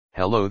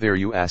Hello there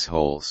you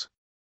assholes.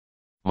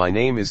 My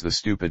name is the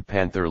Stupid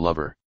Panther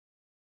Lover.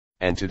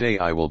 And today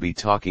I will be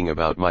talking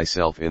about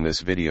myself in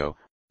this video.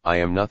 I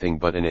am nothing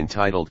but an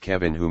entitled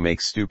Kevin who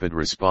makes stupid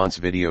response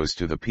videos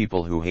to the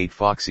people who hate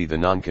Foxy the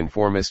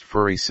nonconformist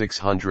furry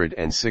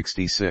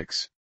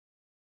 666.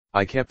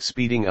 I kept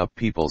speeding up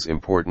people's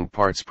important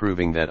parts,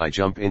 proving that I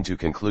jump into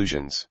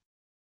conclusions.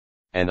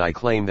 And I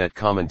claim that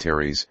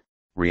commentaries,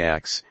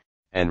 reacts,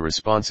 and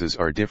responses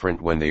are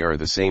different when they are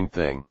the same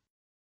thing.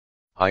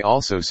 I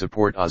also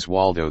support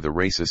Oswaldo the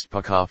racist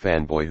Puka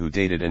fanboy who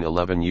dated an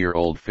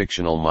 11-year-old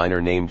fictional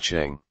minor named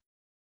Cheng.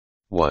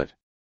 What?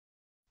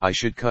 I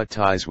should cut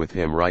ties with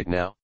him right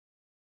now?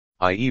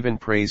 I even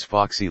praise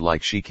Foxy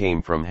like she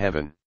came from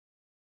heaven.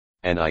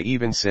 And I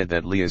even said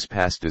that Leah's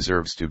past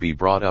deserves to be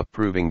brought up,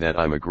 proving that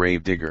I'm a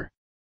grave digger.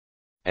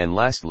 And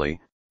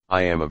lastly,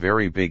 I am a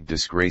very big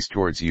disgrace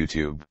towards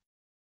YouTube.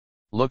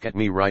 Look at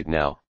me right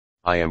now,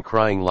 I am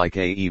crying like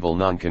a evil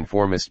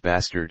nonconformist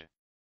bastard.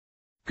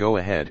 Go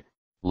ahead,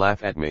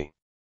 laugh at me.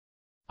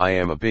 I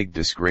am a big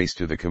disgrace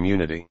to the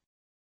community.